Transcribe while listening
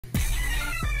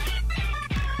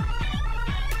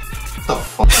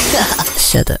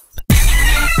Shut up.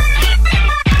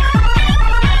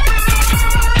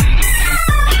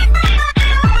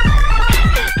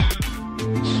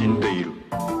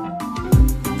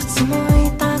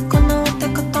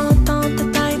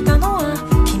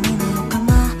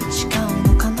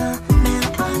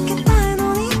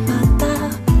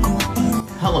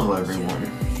 Hello everyone.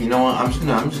 You know what? I'm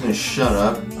just gonna shut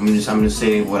up. I'm gonna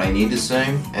say what I need to say,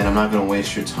 and I'm not gonna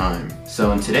waste your time.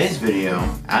 So in today's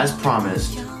video, as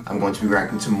promised, I'm going to be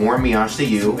reacting to more Miyashita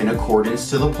Yuu in accordance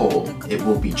to the poll. It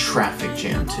will be Traffic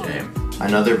Jam today.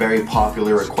 Another very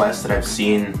popular request that I've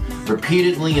seen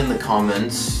repeatedly in the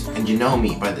comments, and you know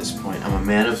me by this point. I'm a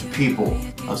man of people.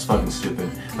 I was fucking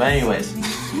stupid. But anyways,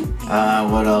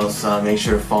 what else? Make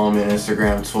sure to follow me on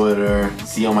Instagram, Twitter,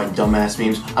 see all my dumbass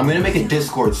memes. I'm gonna make a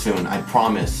Discord soon, I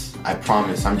promise. I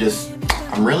promise. I'm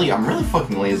really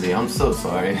fucking lazy. I'm so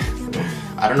sorry.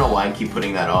 I don't know why I keep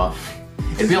putting that off.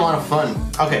 It'd be a lot of fun.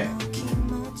 Okay,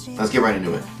 let's get right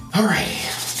into it. Alright. I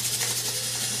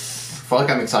feel like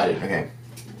I'm excited. Okay.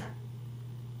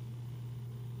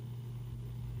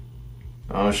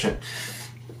 Oh shit.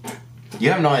 You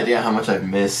have no idea how much I've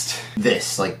missed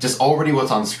this. Like, just already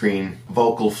what's on screen.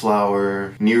 Vocal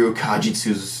Flower, Niru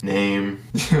Kajitsu's name.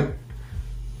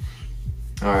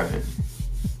 Alright.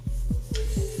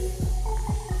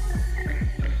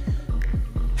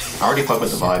 I already fuck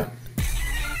with the vibe.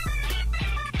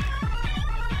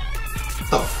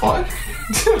 The fuck?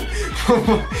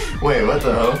 Wait, what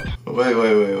the hell?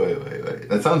 Wait.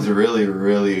 That sounds really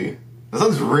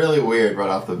weird right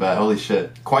off the bat. Holy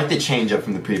shit. Quite the change up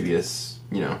from the previous,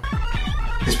 you know,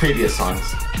 his previous songs.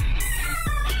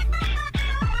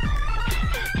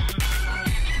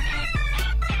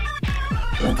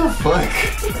 What the fuck?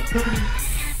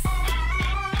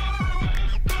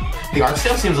 The art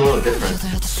style seems a little different.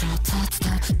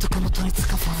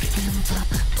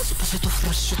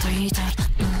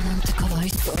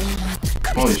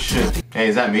 Holy shit. Hey,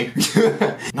 is that me?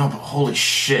 No, but holy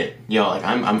shit. Yo, like,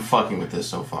 I'm fucking with this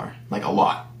so far. Like, a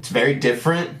lot. It's very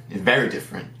different. It's very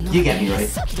different. You get me, right?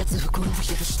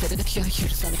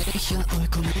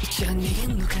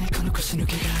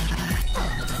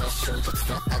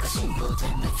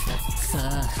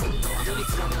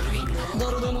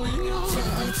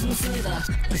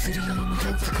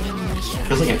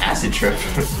 Feels like an acid trip.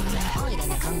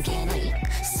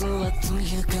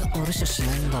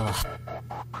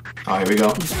 Oh, here we go.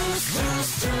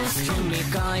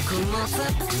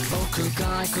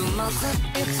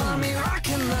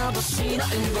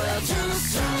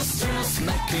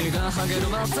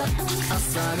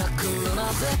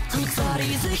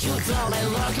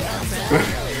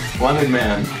 Lemon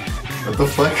Man. What the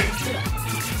fuck?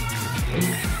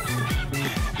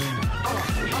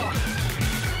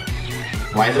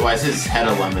 Why is his head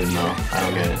a lemon though? I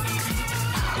don't get it.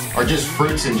 Or just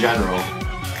fruits in general.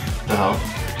 The hell?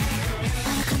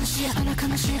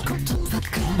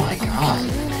 Oh my god.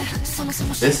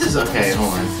 This is okay,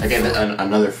 hold on. Again,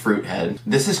 another fruit head.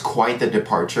 This is quite the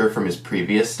departure from his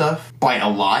previous stuff. By a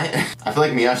lot. I feel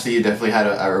like Miyashita Yuu definitely had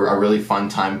a really fun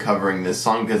time covering this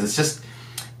song because it's just,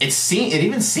 it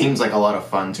even seems like a lot of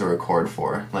fun to record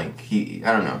for. Like, I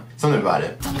don't know, something about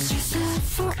it.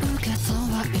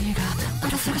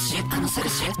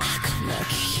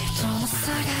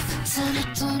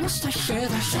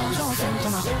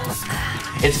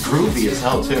 It's groovy as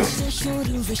hell too.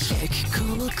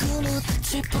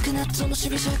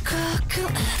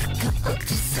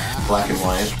 Black and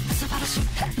white.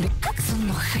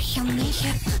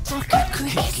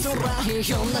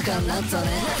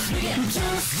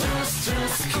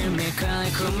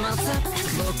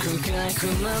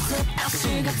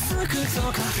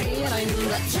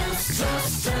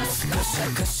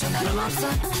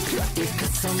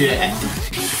 Dude,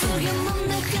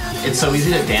 it's so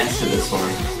easy to dance to this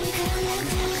one.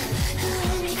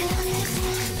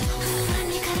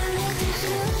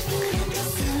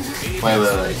 Wait.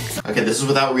 Okay, this is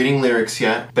without reading lyrics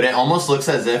yet, but it almost looks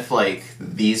as if, like,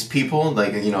 these people,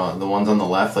 like, you know, the ones on the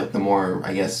left, like the more,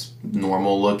 I guess,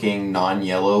 normal looking,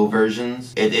 non-yellow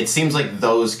versions, it seems like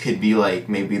those could be, like,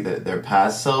 maybe their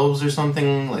past selves or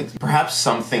something. Like, perhaps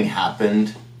something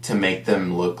happened to make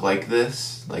them look like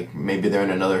this. Like, maybe they're in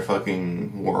another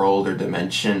fucking world or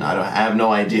dimension. I have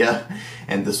no idea.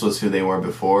 And this was who they were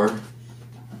before.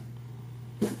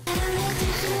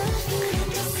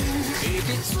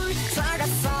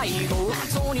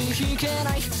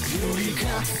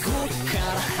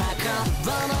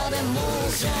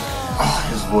 Oh,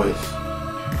 his voice.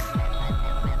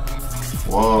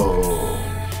 Whoa.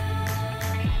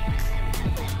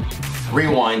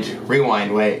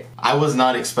 Rewind, wait. I was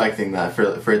not expecting that,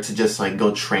 for it to just like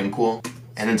go tranquil.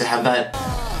 And then to have that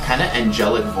kind of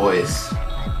angelic voice.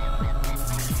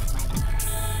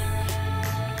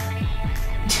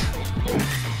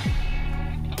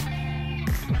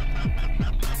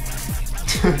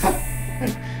 What the hell?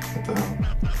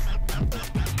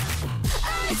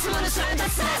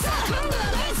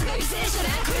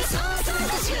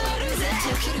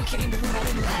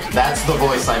 That's the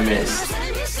voice I missed.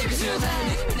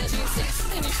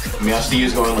 Miyashita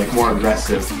Yuu's going like more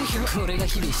aggressive.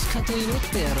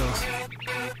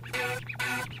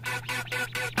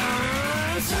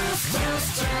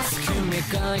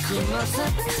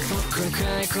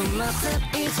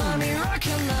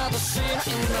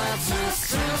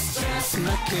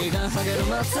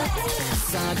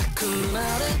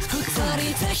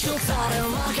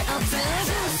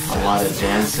 A lot of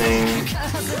dancing.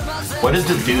 What does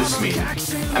the deuce mean?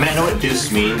 I mean, I know what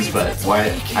deuce means, but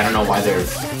why? I don't know why they're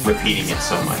repeating it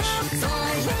so much.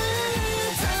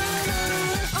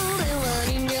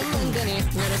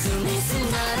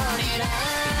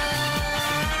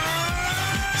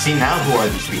 See, now who are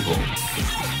these people?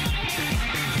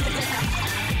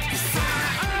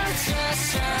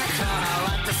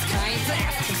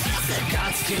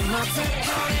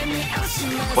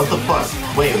 What the fuck?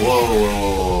 Wait, whoa,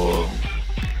 whoa, whoa.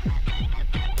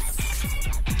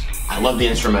 I love the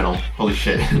instrumental. Holy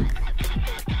shit.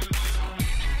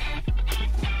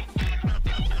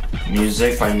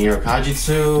 Music by Niro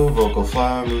Kajitsu, vocal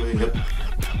flower movie, yep.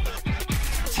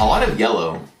 A lot of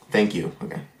yellow. Thank you.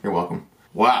 Okay, you're welcome.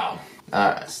 Wow.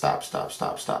 Stop,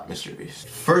 Mr. Beast.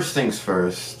 First things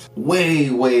first. Way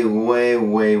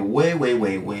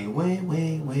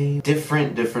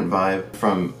different vibe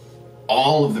from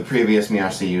all of the previous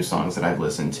Miyashita Yuu songs that I've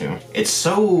listened to. It's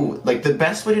so, like, the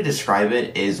best way to describe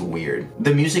it is weird.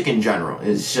 The music in general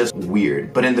is just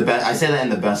weird, but in the best, I say that in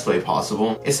the best way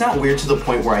possible. It's not weird to the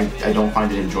point where I don't find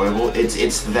it enjoyable. It's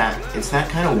that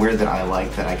kind of weird that I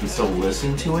like, that I can still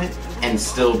listen to it and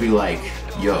still be like,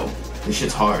 yo, this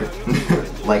shit's hard.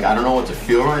 Like, I don't know what to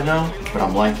feel right now, but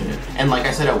I'm liking it. And like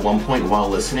I said at one point while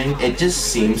listening, it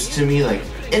just seems to me like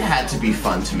it had to be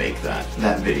fun to make that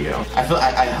video.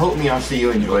 I hope Miyashita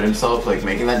Yuu enjoyed himself like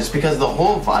making that, just because the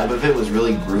whole vibe of it was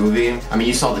really groovy. I mean,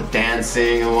 you saw the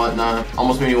dancing and whatnot.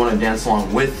 Almost made me want to dance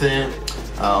along with it.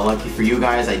 Lucky for you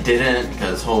guys, I didn't,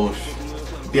 because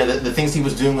yeah, the things he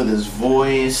was doing with his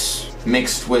voice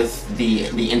mixed with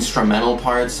the instrumental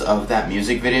parts of that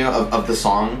music video, of the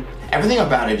song, everything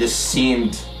about it just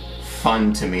seemed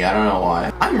fun to me. I don't know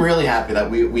why. I'm really happy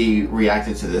that we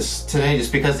reacted to this today,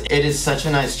 just because it is such a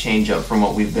nice change up from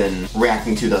what we've been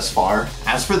reacting to thus far.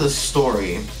 As for the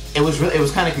story, it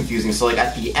was kind of confusing. So like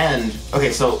at the end,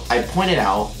 okay, so I pointed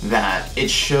out that it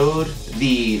showed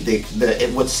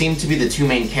what seemed to be the two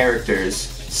main characters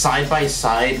side by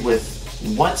side with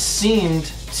what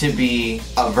seemed to be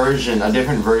a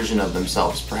different version of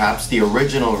themselves, perhaps the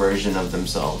original version of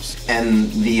themselves, and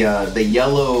the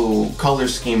yellow color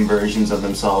scheme versions of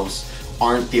themselves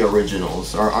aren't the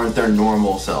originals, or aren't their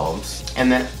normal selves.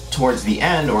 And then towards the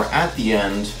end, or at the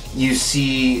end, you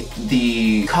see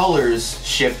the colors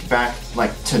shift back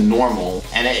like to normal,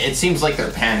 and it seems like they're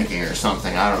panicking or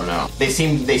something. I don't know. They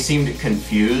seemed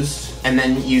confused. And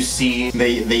then you see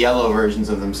the yellow versions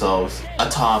of themselves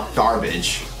atop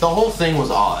garbage. The whole thing was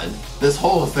odd. This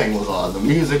whole thing was odd. The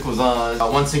music was odd.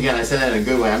 Once again, I said that in a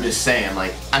good way. I'm just saying,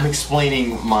 like, I'm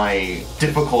explaining my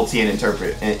difficulty in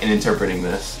interpreting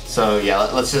this. So yeah,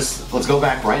 let's go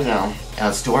back right now and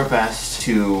let's do our best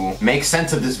to make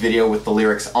sense of this video with the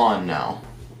lyrics on now.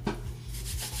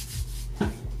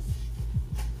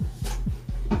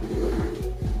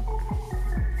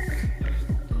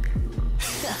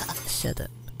 Shut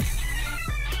up.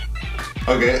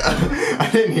 Okay, I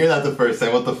didn't hear that the first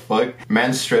time. What the fuck?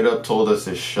 Man straight up told us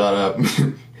to shut up.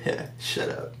 Yeah, shut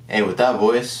up. Hey, with that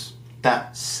voice,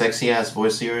 that sexy ass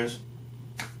voice of yours,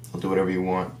 I'll do whatever you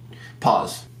want.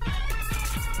 Pause.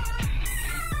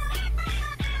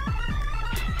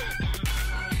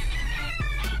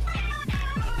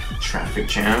 Traffic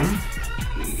jam?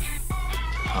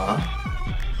 Huh?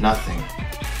 Nothing.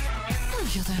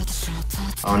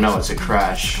 Oh no, it's a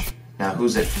crash. Now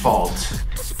who's at fault?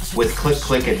 With click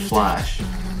click and flash.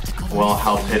 Well,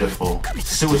 how pitiful.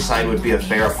 Suicide would be a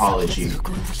fair apology.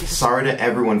 Sorry to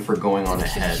everyone for going on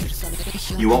ahead.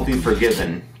 You won't be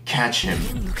forgiven. Catch him.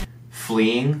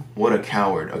 Fleeing? What a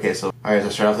coward. Okay, so alright, so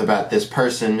straight off the bat, this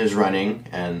person is running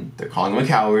and they're calling him a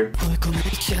coward.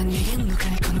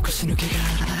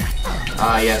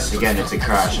 Ah yes, again, it's a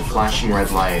crash, a flashing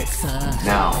red light.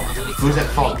 Now, who's at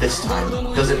fault this time?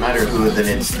 Doesn't matter who, then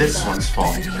it's this one's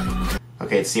fault.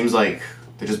 Okay, it seems like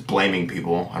they're just blaming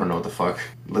people. I don't know what the fuck.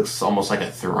 It looks almost like a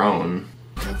throne.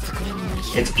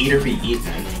 It's eat or be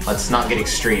eaten. Let's not get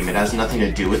extreme. It has nothing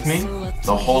to do with me.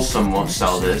 The wholesome won't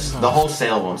sell this. The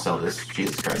wholesale won't sell this.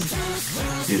 Jesus Christ.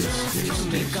 Deuce.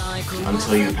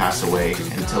 Until you pass away.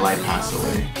 Until I pass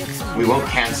away. We won't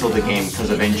cancel the game because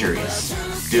of injuries.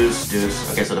 Deuce.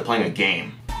 Okay, so they're playing a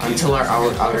game. Until our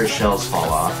outer shells fall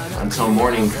off. Until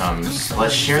morning comes.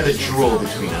 Let's share the drool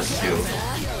between us two.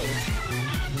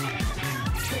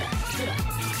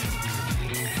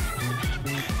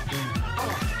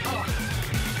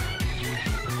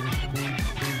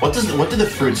 What do the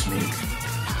fruits mean?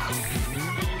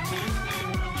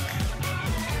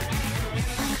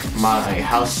 My,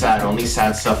 how sad, only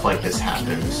sad stuff like this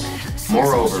happens.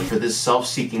 Moreover, for this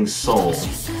self-seeking soul,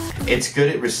 it's good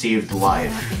it received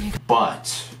life,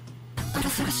 but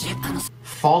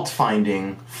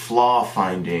fault-finding,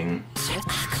 flaw-finding,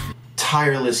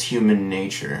 tireless human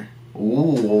nature.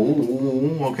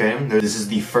 Ooh, okay. This is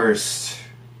the first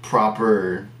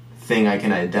proper thing I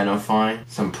can identify,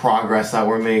 some progress that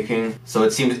we're making. So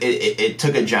it seems it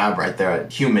took a jab right there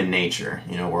at human nature.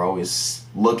 You know, we're always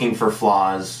looking for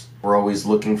flaws, we're always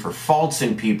looking for faults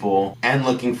in people, and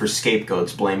looking for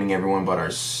scapegoats, blaming everyone but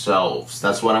ourselves.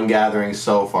 That's what I'm gathering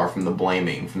so far from the blame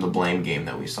game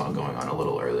that we saw going on a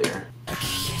little earlier.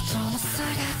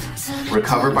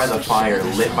 Recovered by the fire,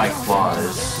 lit by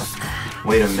claws.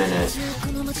 Wait a minute.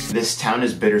 This town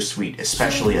is bittersweet,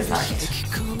 especially at night.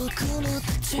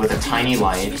 With a tiny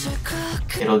light,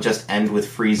 it'll just end with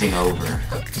freezing over.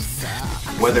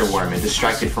 Weather-worn and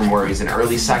distracted from worries, an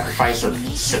early sacrifice of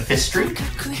sophistry?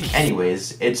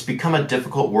 Anyways, it's become a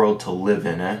difficult world to live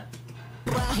in, eh?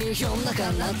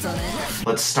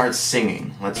 Let's start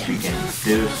singing. Let's begin.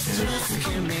 Deuce.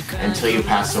 Until you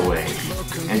pass away.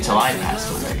 Until I pass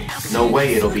away. No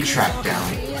way it'll be tracked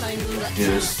down.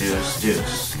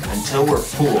 Deuce. Until we're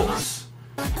fools.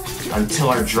 Until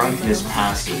our drunkenness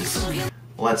passes.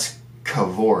 Let's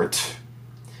cavort.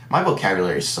 My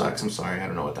vocabulary sucks, I'm sorry, I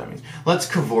don't know what that means. Let's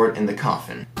cavort in the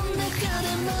coffin.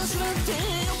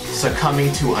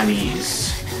 Succumbing to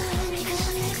unease.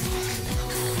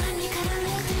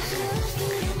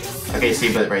 Okay,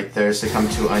 see, but right there, succumb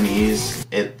to unease.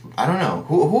 I don't know.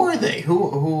 Who are they?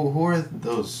 Who are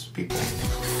those people?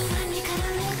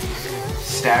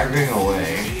 Staggering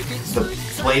away. The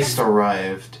place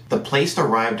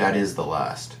arrived at is the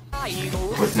last.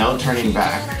 With no turning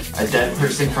back, a dead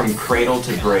person from cradle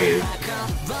to grave.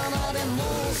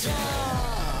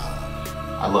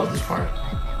 I love this part.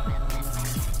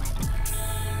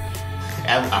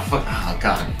 Oh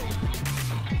god.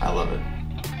 I love it.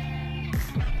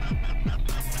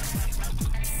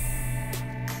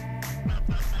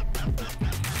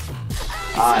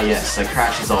 Ah yes, I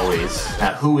crash as always.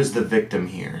 Now who is the victim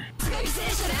here?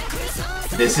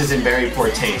 This is in very poor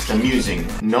taste, amusing,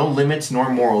 no limits nor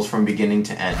morals from beginning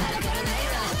to end.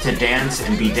 To dance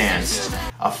and be danced,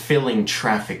 a filling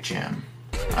traffic jam.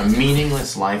 A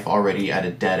meaningless life already at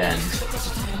a dead end.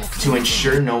 To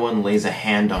ensure no one lays a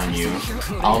hand on you,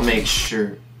 I'll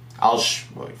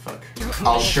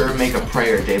sure make a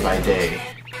prayer day by day.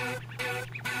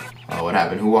 Oh, what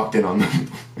happened? Who walked in on them?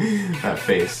 That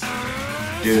face.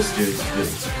 Deuce.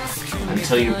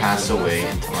 Until you pass away,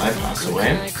 until I pass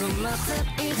away.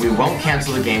 We won't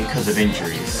cancel the game because of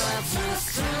injuries.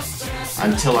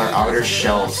 Until our outer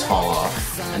shells fall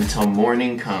off. Until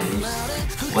morning comes.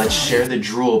 Let's share the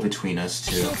drool between us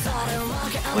two.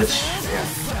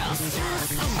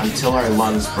 Until our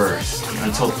lungs burst.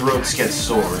 Until throats get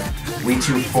sore. We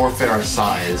two forfeit our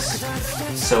size.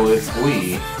 So if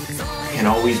we can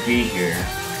always be here,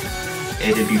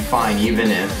 it'd be fine even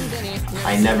if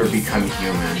I never become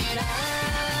human.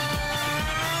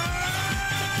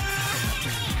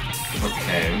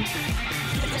 Okay.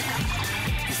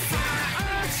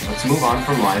 Let's move on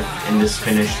from life in this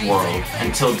finished world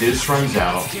until Deuce runs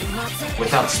out.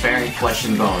 Without sparing flesh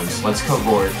and bones, let's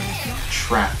cavort.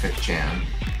 Traffic jam.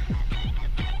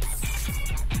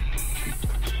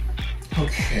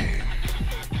 Okay.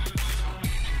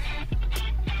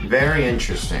 Very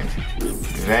interesting.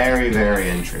 Very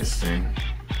interesting.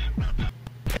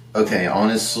 Okay,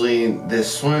 honestly,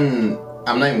 this one,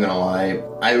 I'm not even gonna lie,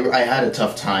 I had a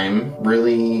tough time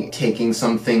really taking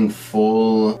something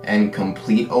full and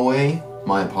complete away.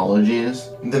 My apologies.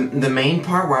 The main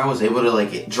part where I was able to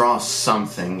like draw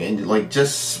something, and like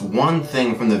just one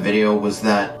thing from the video was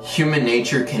that human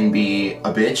nature can be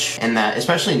a bitch, and that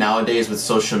especially nowadays with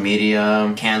social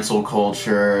media, cancel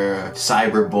culture,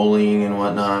 cyberbullying and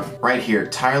whatnot. Right here,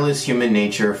 tireless human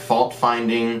nature, fault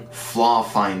finding, flaw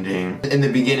finding. In the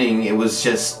beginning, it was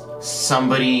just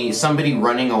somebody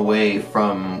running away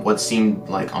from what seemed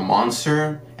like a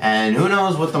monster, And who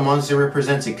knows what the monster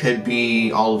represents. It could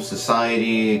be all of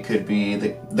society, it could be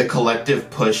the collective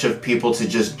push of people to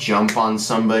just jump on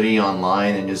somebody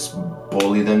online and just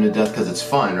bully them to death because it's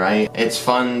fun, right? It's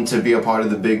fun to be a part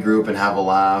of the big group and have a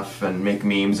laugh and make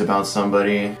memes about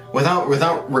somebody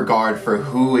without regard for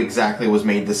who exactly was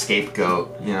made the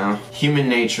scapegoat, you know? Human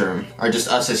nature, or just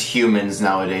us as humans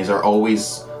nowadays, are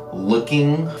always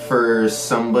looking for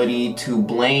somebody to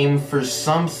blame for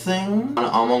something.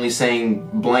 I'm only saying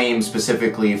blame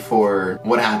specifically for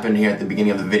what happened here at the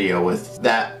beginning of the video with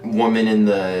that woman in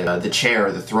the chair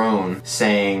or the throne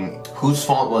saying, whose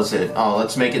fault was it? Oh,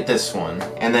 let's make it this one.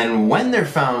 And then when they're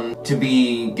found to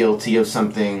be guilty of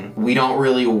something, we don't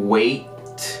really wait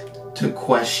to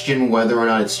question whether or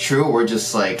not it's true. We're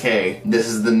just like, hey, this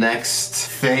is the next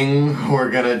thing we're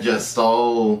gonna just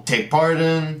all take part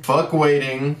in. Fuck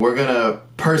waiting. We're gonna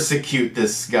persecute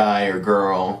this guy or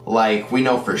girl like we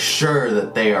know for sure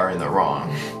that they are in the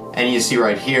wrong. And you see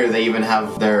right here, they even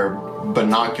have their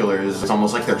binoculars. It's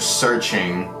almost like they're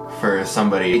searching for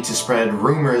somebody to spread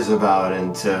rumors about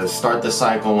and to start the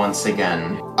cycle once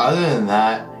again. Other than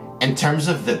that, in terms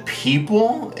of the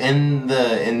people in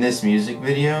this music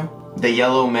video, the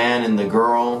yellow man and the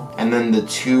girl, and then the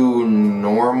two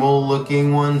normal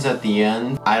looking ones at the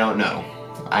end, I don't know.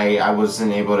 I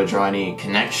wasn't able to draw any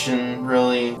connection,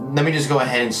 really. Let me just go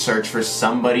ahead and search for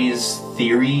somebody's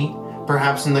theory,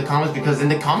 perhaps in the comments, because in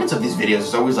the comments of these videos,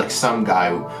 there's always like some guy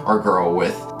or girl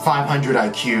with 500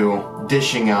 IQ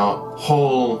dishing out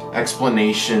whole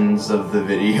explanations of the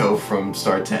video from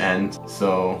start to end.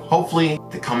 So hopefully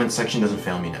the comment section doesn't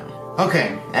fail me now.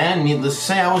 Okay, and needless to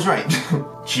say, I was right.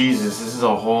 Jesus, this is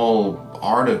a whole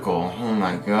article. Oh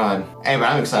my god. Hey, but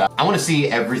I'm excited. I want to see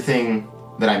everything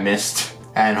that I missed,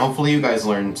 and hopefully you guys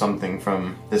learned something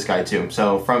from this guy too.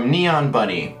 So, from Neon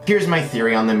Bunny, here's my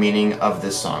theory on the meaning of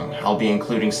this song. I'll be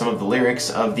including some of the lyrics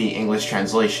of the English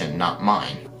translation, not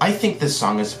mine. I think this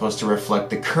song is supposed to reflect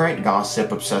the current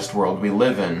gossip-obsessed world we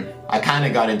live in. I kinda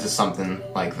got into something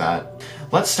like that.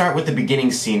 Let's start with the beginning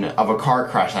scene of a car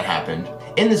crash that happened.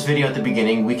 In this video at the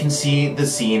beginning, we can see the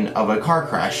scene of a car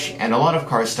crash and a lot of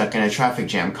cars stuck in a traffic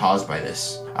jam caused by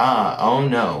this. Ah, oh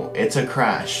no, it's a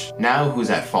crash. Now who's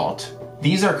at fault?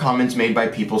 These are comments made by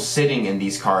people sitting in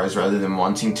these cars rather than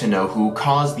wanting to know who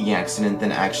caused the accident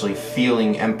than actually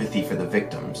feeling empathy for the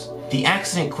victims. The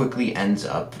accident quickly ends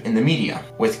up in the media.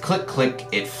 With click click,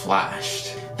 it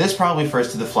flashed. This probably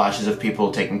refers to the flashes of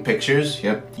people taking pictures,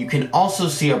 yep. You can also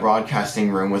see a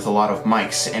broadcasting room with a lot of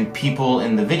mics and people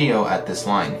in the video at this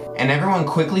line. And everyone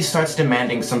quickly starts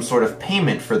demanding some sort of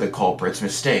payment for the culprit's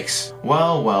mistakes.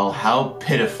 Well, well, how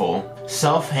pitiful.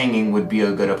 Self-hanging would be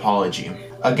a good apology.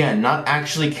 Again, not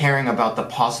actually caring about the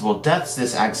possible deaths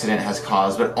this accident has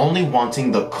caused, but only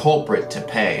wanting the culprit to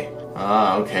pay.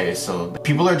 Okay, so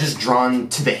people are just drawn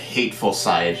to the hateful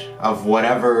side of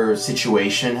whatever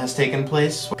situation has taken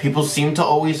place. People seem to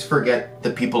always forget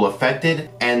the people affected,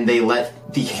 and they let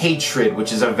the hatred,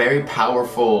 which is a very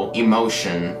powerful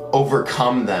emotion,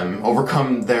 overcome them,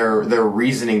 overcome their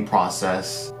reasoning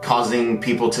process, causing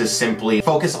people to simply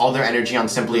focus all their energy on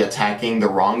simply attacking the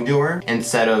wrongdoer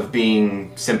instead of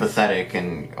being sympathetic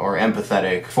or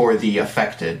empathetic for the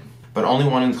affected. But only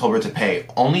wanting the culprit to pay,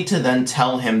 only to then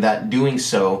tell him that doing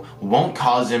so won't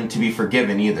cause him to be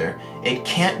forgiven either. It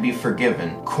can't be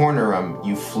forgiven. Corner him,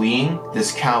 you fleeing,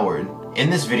 this coward. In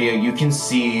this video, you can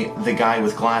see the guy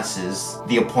with glasses,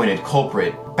 the appointed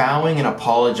culprit, bowing and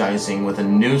apologizing with a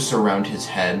noose around his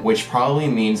head, which probably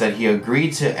means that he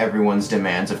agreed to everyone's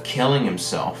demands of killing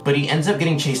himself. But he ends up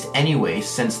getting chased anyway,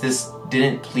 since this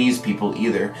didn't please people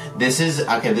either. This is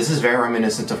very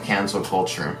reminiscent of cancel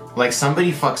culture. Like,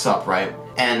 somebody fucks up, right?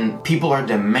 And people are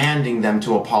demanding them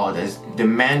to apologize,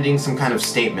 demanding some kind of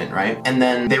statement, right? And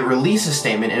then they release a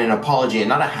statement and an apology, and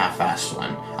not a half-assed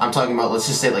one. I'm talking about, let's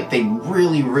just say, like, they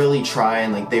really try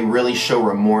and, like, they really show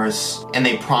remorse, and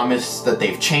they promise that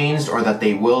they've changed or that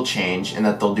they will change and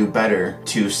that they'll do better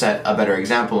to set a better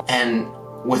example. And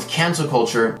with cancel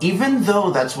culture, even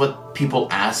though that's what people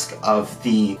ask of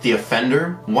the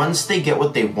offender, once they get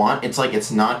what they want, it's like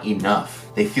it's not enough.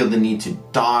 They feel the need to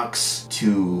dox,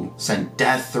 to send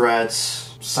death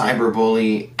threats,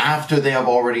 cyberbully, after they have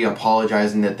already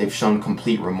apologized and that they've shown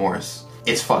complete remorse.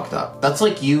 It's fucked up. That's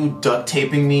like you duct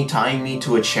taping me, tying me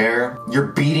to a chair. You're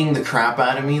beating the crap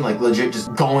out of me, like legit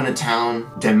just going to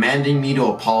town, demanding me to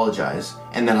apologize.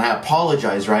 and then I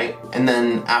apologize, right? And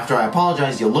then after I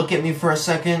apologize, you look at me for a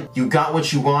second, you got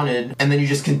what you wanted, and then you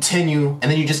just continue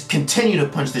to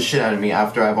punch the shit out of me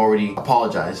after I've already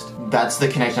apologized. That's the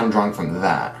connection I'm drawing from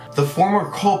that. The former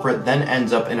culprit then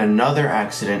ends up in another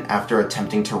accident after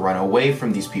attempting to run away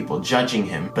from these people judging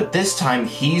him, but this time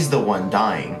he's the one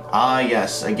dying. Ah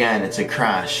yes, again, it's a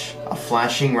crash. A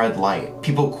flashing red light.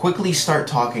 People quickly start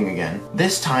talking again.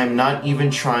 This time not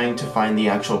even trying to find the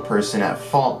actual person at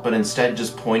fault, but instead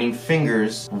just pointing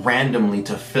fingers randomly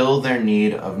to fill their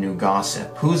need of new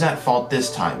gossip. Who's at fault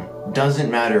this time?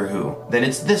 Doesn't matter who. Then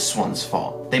it's this one's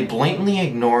fault. They blatantly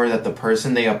ignore that the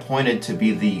person they appointed to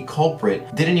be the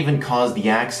culprit didn't even cause the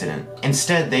accident.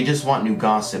 Instead, they just want new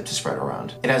gossip to spread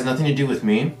around. It has nothing to do with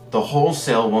me. The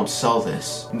wholesale won't sell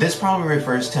this. This probably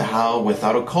refers to how,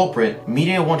 without a culprit,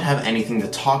 media won't have anything to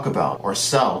talk about or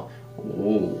sell.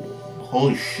 Whoa.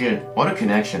 Holy shit. What a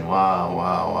connection. Wow,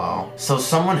 wow, wow. So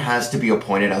someone has to be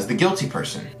appointed as the guilty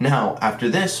person. Now, after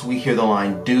this, we hear the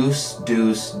line deuce,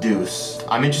 deuce, deuce.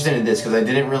 I'm interested in this because I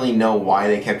didn't really know why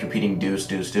they kept repeating deuce,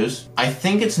 deuce, deuce. I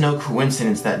think it's no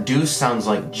coincidence that deuce sounds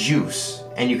like juice,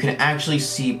 and you can actually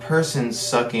see persons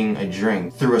sucking a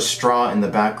drink through a straw in the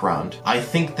background. I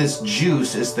think this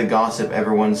juice is the gossip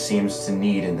everyone seems to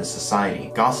need in this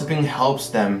society. Gossiping helps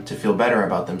them to feel better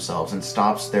about themselves and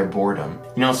stops their boredom.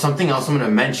 You know, something else I'm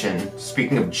gonna mention,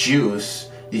 speaking of juice,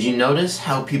 did you notice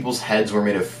how people's heads were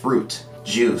made of fruit?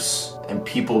 Juice. And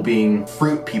people being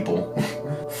fruit people.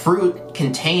 Fruit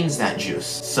contains that juice.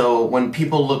 So when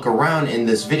people look around in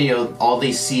this video, all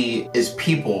they see is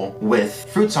people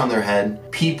with fruits on their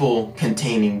head, people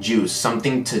containing juice,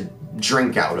 something to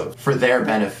drink out of for their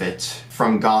benefit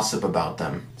from gossip about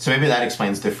them. So maybe that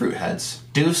explains the fruit heads.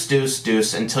 Deuce, deuce,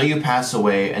 deuce, until you pass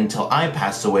away, until I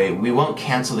pass away, we won't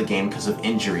cancel the game because of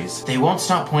injuries. They won't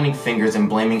stop pointing fingers and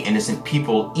blaming innocent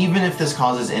people, even if this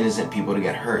causes innocent people to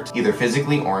get hurt, either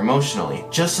physically or emotionally,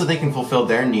 just so they can fulfill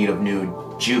their need of new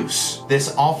juice.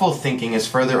 This awful thinking is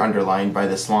further underlined by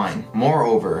this line.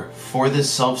 Moreover, for this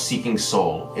self-seeking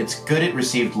soul, it's good it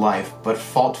received life, but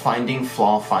fault-finding,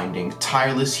 flaw-finding,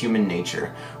 tireless human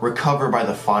nature, recover by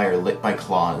the fire lit by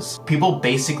claws. People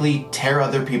basically tear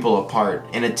other people apart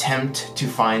in attempt to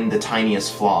find the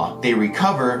tiniest flaw. They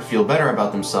recover, feel better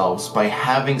about themselves by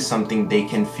having something they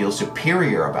can feel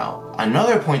superior about.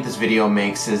 Another point this video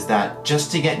makes is that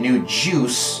just to get new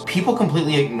juice, people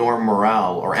completely ignore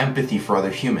morale or empathy for other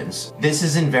humans. This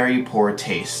is in very poor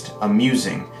taste,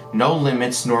 amusing, no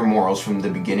limits nor morals from the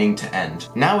beginning to end.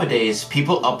 Nowadays,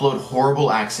 people upload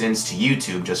horrible accidents to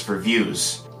YouTube just for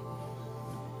views.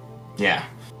 Yeah.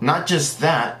 Not just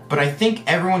that, but I think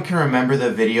everyone can remember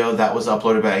the video that was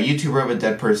uploaded by a YouTuber of a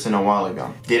dead person a while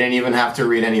ago. Didn't even have to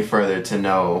read any further to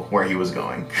know where he was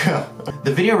going.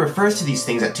 The video refers to these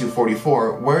things at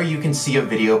 2:44, where you can see a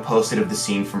video posted of the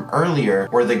scene from earlier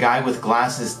where the guy with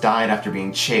glasses died after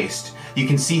being chased. You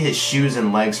can see his shoes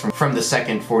and legs from the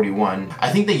second 41. I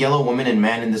think the yellow woman and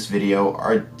man in this video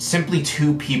are simply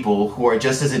two people who are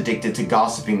just as addicted to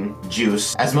gossiping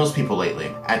juice as most people lately.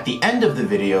 At the end of the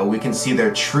video, we can see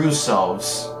their true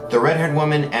selves, the red-haired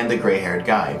woman and the gray-haired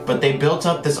guy. But they built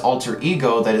up this alter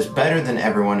ego that is better than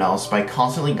everyone else by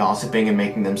constantly gossiping and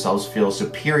making themselves feel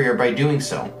superior by doing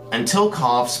so. Until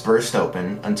coughs burst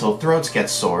open, until throats get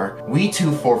sore, we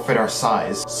too forfeit our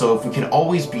size, so if we can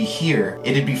always be here,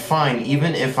 it'd be fine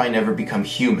even if I never become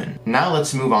human. Now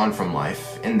let's move on from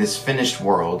life, in this finished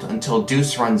world, until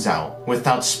Deuce runs out.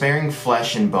 Without sparing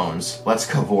flesh and bones, let's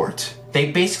cavort. They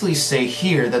basically say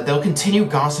here that they'll continue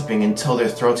gossiping until their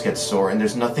throats get sore and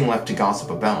there's nothing left to gossip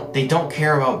about. They don't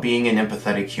care about being an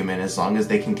empathetic human as long as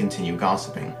they can continue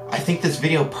gossiping. I think this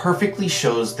video perfectly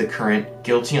shows the current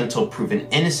guilty until proven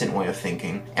innocent way of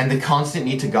thinking and the constant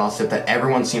need to gossip that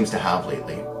everyone seems to have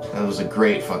lately. That was a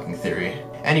great fucking theory.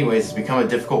 Anyways, it's become a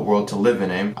difficult world to live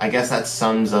in, eh? I guess that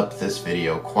sums up this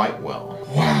video quite well.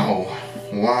 Wow.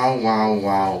 Wow, wow,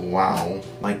 wow, wow.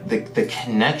 Like, the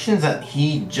connections that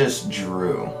he just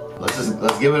drew.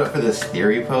 Let's give it up for this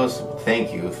theory post.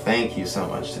 Thank you so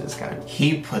much to this guy.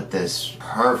 He put this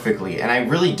perfectly, and I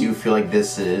really do feel like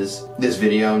this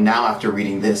video, now after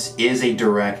reading this, is a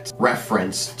direct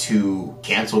reference to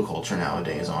cancel culture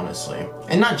nowadays, honestly.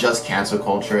 And not just cancel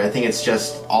culture, I think it's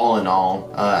just all in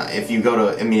all, if you go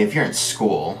to, if you're in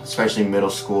school, especially middle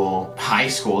school, high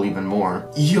school even more,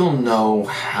 you'll know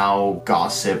how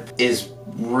gossip is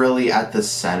really at the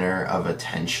center of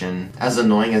attention. As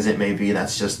annoying as it may be,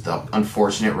 that's just the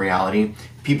unfortunate reality.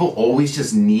 People always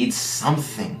just need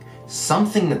something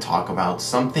something to talk about,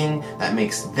 something that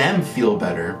makes them feel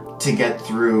better to get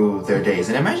through their days.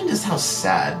 And imagine just how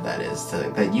sad that is,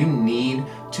 that you need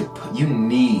to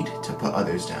put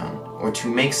others down, or to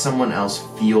make someone else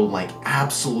feel like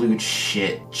absolute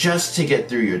shit just to get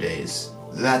through your days.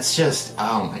 That's just,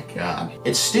 oh my god.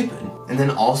 It's stupid. And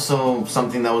then also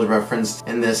something that was referenced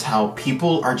in this, how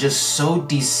people are just so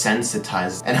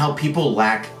desensitized and how people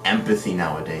lack empathy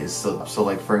nowadays. So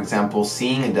like, for example,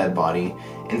 seeing a dead body,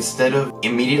 instead of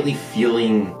immediately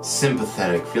feeling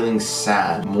sympathetic, feeling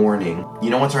sad, mourning, you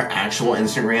know what's our actual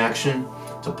instant reaction?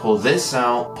 To pull this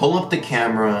out, pull up the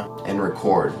camera, and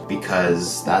record,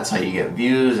 because that's how you get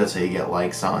views, that's how you get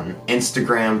likes on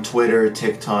Instagram, Twitter,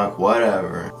 TikTok,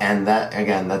 whatever. And that,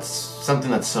 again, that's something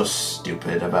that's so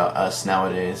stupid about us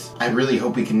nowadays. I really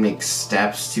hope we can make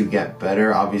steps to get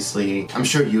better. Obviously, I'm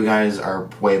sure you guys are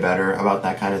way better about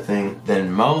that kind of thing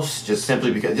than most, just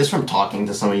simply because, just from talking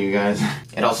to some of you guys.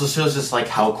 It also shows just like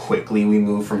how quickly we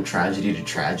move from tragedy to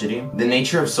tragedy. The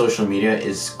nature of social media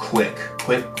is quick.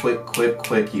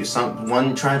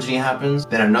 One tragedy happens,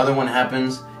 then another one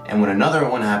happens, and when another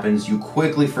one happens, you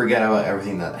quickly forget about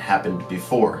everything that happened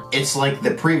before. It's like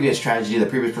the previous tragedy, the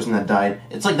previous person that died,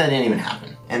 it's like that didn't even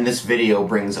happen. And this video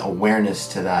brings awareness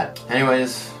to that.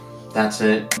 Anyways, that's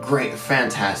it. Great,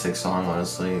 fantastic song,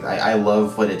 honestly. I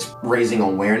love what it's raising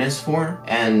awareness for,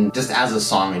 and just as a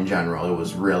song in general, it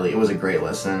was a great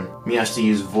listen. Miyashita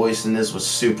Yuu's voice in this was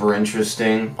super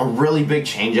interesting. A really big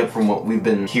change up from what we've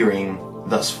been hearing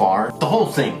thus far. The whole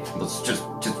thing was just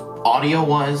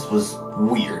audio-wise was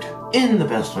weird, in the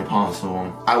best way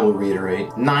possible. I will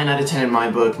reiterate, 9 out of 10 in my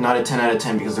book, not a 10 out of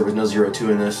 10 because there was no 0-2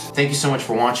 in this. Thank you so much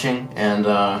for watching, and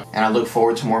I look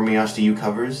forward to more Miyashita Yuu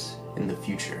covers in the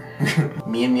future.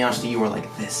 Me and Miyashita Yuu are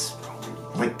like this.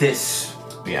 Like this.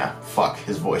 But yeah, fuck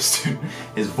his voice, dude.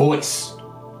 His voice.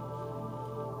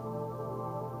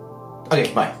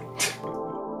 Okay, bye.